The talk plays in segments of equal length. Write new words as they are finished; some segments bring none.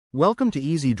Welcome to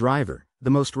Easy Driver, the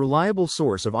most reliable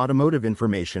source of automotive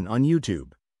information on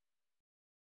YouTube.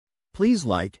 Please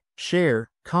like, share,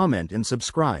 comment and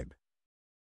subscribe.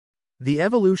 The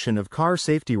evolution of car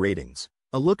safety ratings,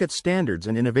 a look at standards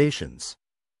and innovations.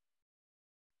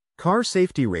 Car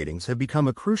safety ratings have become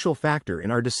a crucial factor in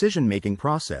our decision-making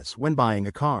process when buying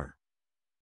a car.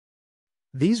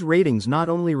 These ratings not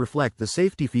only reflect the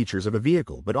safety features of a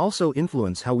vehicle but also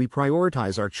influence how we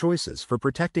prioritize our choices for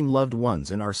protecting loved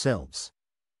ones and ourselves.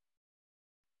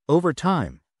 Over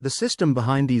time, the system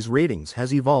behind these ratings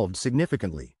has evolved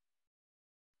significantly.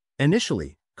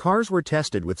 Initially, cars were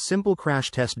tested with simple crash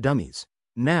test dummies.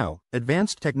 Now,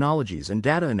 advanced technologies and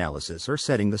data analysis are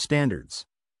setting the standards.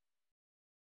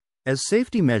 As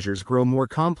safety measures grow more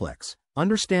complex,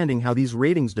 understanding how these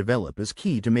ratings develop is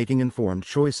key to making informed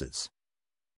choices.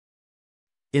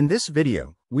 In this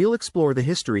video, we'll explore the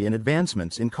history and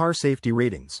advancements in car safety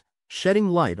ratings, shedding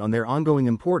light on their ongoing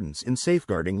importance in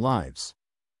safeguarding lives.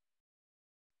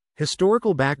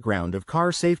 Historical background of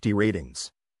car safety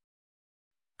ratings.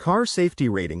 Car safety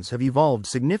ratings have evolved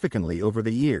significantly over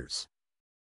the years.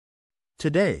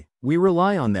 Today, we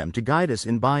rely on them to guide us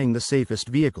in buying the safest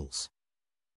vehicles.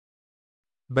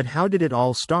 But how did it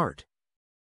all start?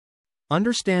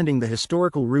 Understanding the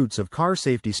historical roots of car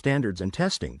safety standards and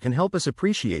testing can help us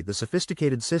appreciate the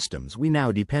sophisticated systems we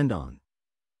now depend on.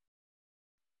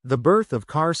 The birth of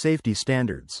car safety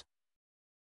standards.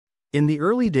 In the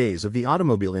early days of the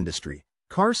automobile industry,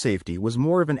 car safety was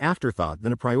more of an afterthought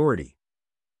than a priority.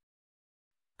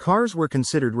 Cars were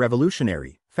considered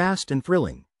revolutionary, fast and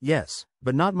thrilling, yes,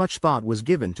 but not much thought was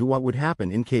given to what would happen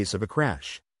in case of a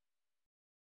crash.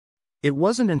 It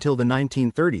wasn't until the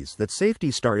 1930s that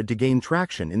safety started to gain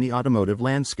traction in the automotive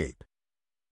landscape.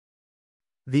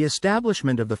 The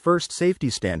establishment of the first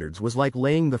safety standards was like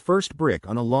laying the first brick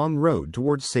on a long road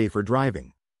towards safer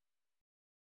driving.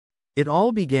 It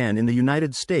all began in the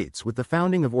United States with the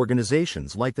founding of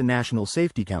organizations like the National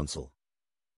Safety Council.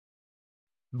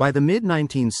 By the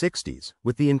mid-1960s,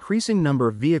 with the increasing number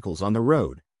of vehicles on the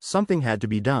road, something had to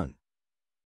be done.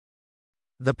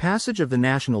 The passage of the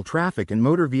National Traffic and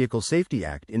Motor Vehicle Safety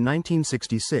Act in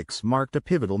 1966 marked a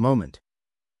pivotal moment.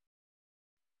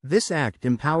 This act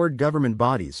empowered government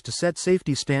bodies to set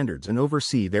safety standards and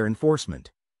oversee their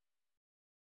enforcement.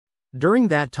 During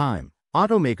that time,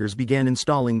 automakers began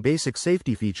installing basic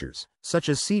safety features, such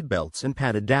as seat belts and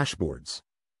padded dashboards.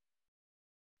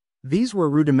 These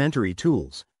were rudimentary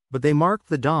tools, but they marked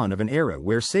the dawn of an era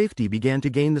where safety began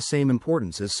to gain the same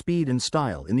importance as speed and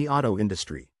style in the auto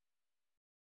industry.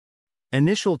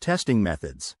 Initial testing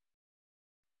methods.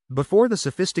 Before the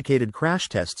sophisticated crash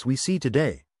tests we see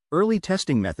today, early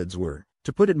testing methods were,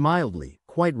 to put it mildly,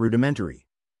 quite rudimentary.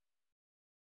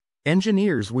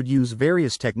 Engineers would use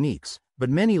various techniques, but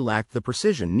many lacked the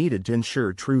precision needed to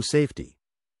ensure true safety.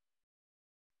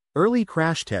 Early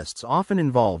crash tests often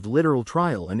involved literal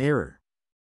trial and error.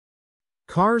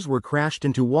 Cars were crashed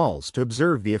into walls to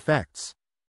observe the effects.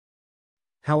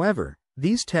 However,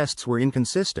 these tests were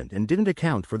inconsistent and didn't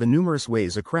account for the numerous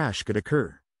ways a crash could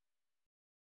occur.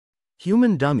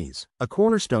 Human dummies, a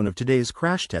cornerstone of today's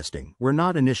crash testing, were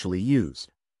not initially used.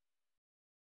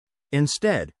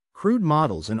 Instead, crude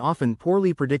models and often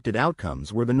poorly predicted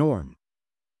outcomes were the norm.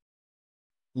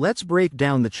 Let's break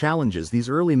down the challenges these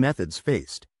early methods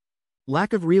faced.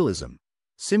 Lack of realism.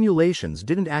 Simulations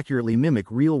didn't accurately mimic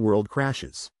real-world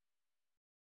crashes.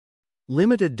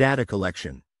 Limited data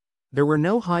collection. There were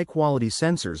no high-quality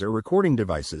sensors or recording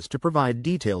devices to provide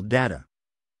detailed data.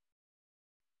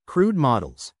 Crude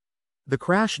models. The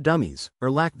crash dummies,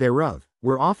 or lack thereof,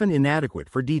 were often inadequate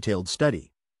for detailed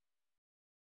study.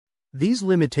 These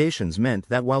limitations meant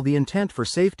that while the intent for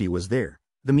safety was there,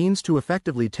 the means to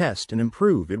effectively test and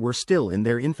improve it were still in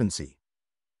their infancy.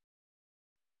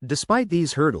 Despite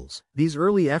these hurdles, these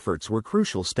early efforts were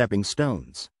crucial stepping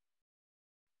stones.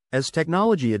 As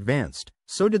technology advanced,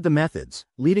 so did the methods,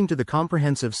 leading to the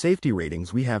comprehensive safety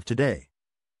ratings we have today.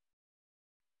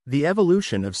 The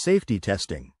evolution of safety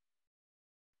testing.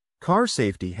 Car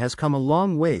safety has come a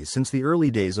long way since the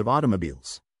early days of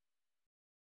automobiles.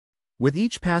 With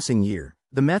each passing year,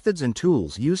 the methods and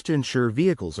tools used to ensure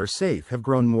vehicles are safe have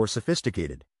grown more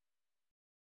sophisticated.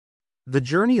 The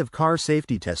journey of car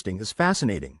safety testing is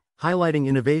fascinating, highlighting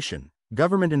innovation,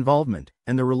 government involvement,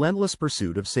 and the relentless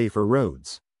pursuit of safer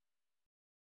roads.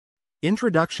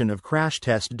 Introduction of crash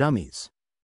test dummies.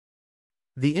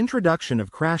 The introduction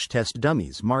of crash test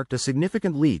dummies marked a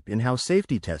significant leap in how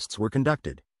safety tests were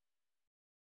conducted.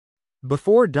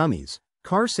 Before dummies,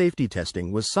 car safety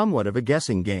testing was somewhat of a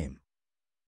guessing game.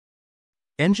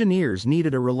 Engineers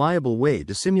needed a reliable way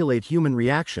to simulate human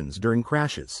reactions during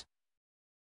crashes.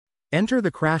 Enter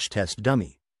the crash test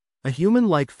dummy, a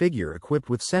human-like figure equipped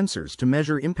with sensors to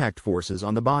measure impact forces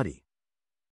on the body.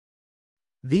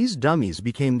 These dummies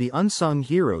became the unsung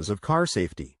heroes of car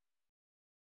safety.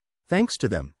 Thanks to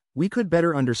them, we could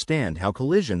better understand how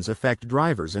collisions affect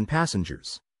drivers and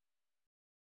passengers.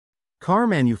 Car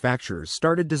manufacturers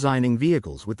started designing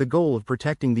vehicles with the goal of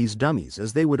protecting these dummies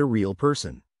as they would a real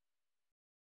person.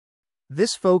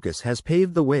 This focus has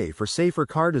paved the way for safer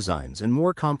car designs and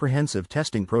more comprehensive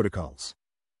testing protocols.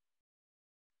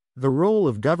 The role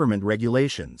of government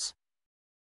regulations.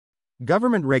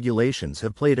 Government regulations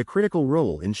have played a critical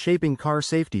role in shaping car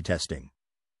safety testing.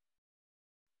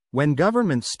 When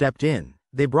governments stepped in,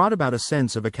 they brought about a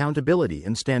sense of accountability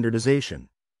and standardization.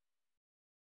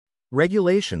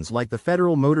 Regulations like the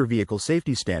Federal Motor Vehicle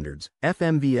Safety Standards,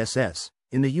 FMVSS,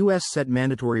 in the U.S. set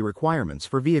mandatory requirements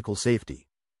for vehicle safety.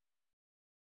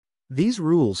 These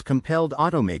rules compelled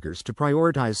automakers to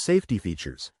prioritize safety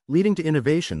features, leading to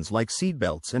innovations like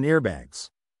seatbelts and airbags.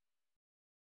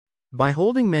 By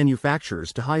holding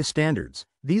manufacturers to high standards,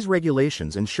 these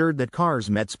regulations ensured that cars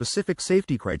met specific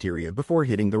safety criteria before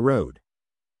hitting the road.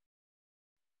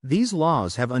 These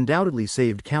laws have undoubtedly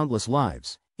saved countless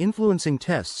lives, influencing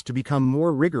tests to become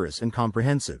more rigorous and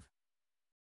comprehensive.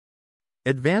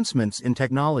 Advancements in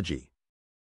technology.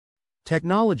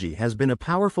 Technology has been a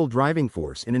powerful driving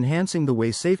force in enhancing the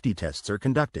way safety tests are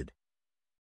conducted.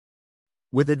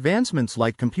 With advancements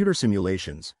like computer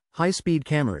simulations, high-speed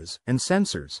cameras, and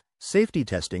sensors, safety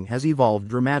testing has evolved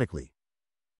dramatically.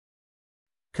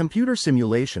 Computer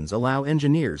simulations allow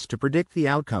engineers to predict the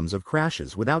outcomes of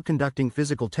crashes without conducting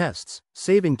physical tests,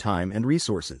 saving time and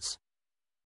resources.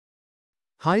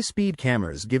 High-speed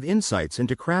cameras give insights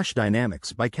into crash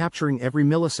dynamics by capturing every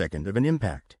millisecond of an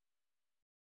impact.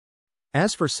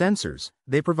 As for sensors,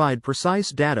 they provide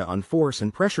precise data on force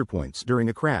and pressure points during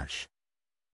a crash.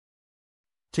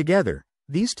 Together,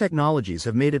 these technologies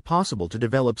have made it possible to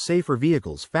develop safer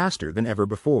vehicles faster than ever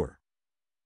before.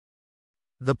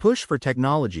 The push for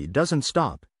technology doesn't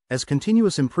stop, as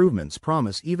continuous improvements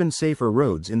promise even safer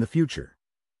roads in the future.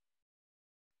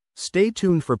 Stay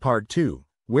tuned for Part 2,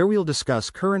 where we'll discuss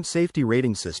current safety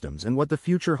rating systems and what the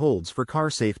future holds for car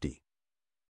safety.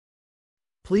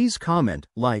 Please comment,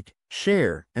 like,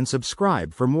 share, and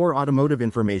subscribe for more automotive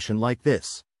information like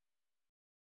this.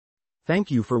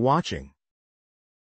 Thank you for watching.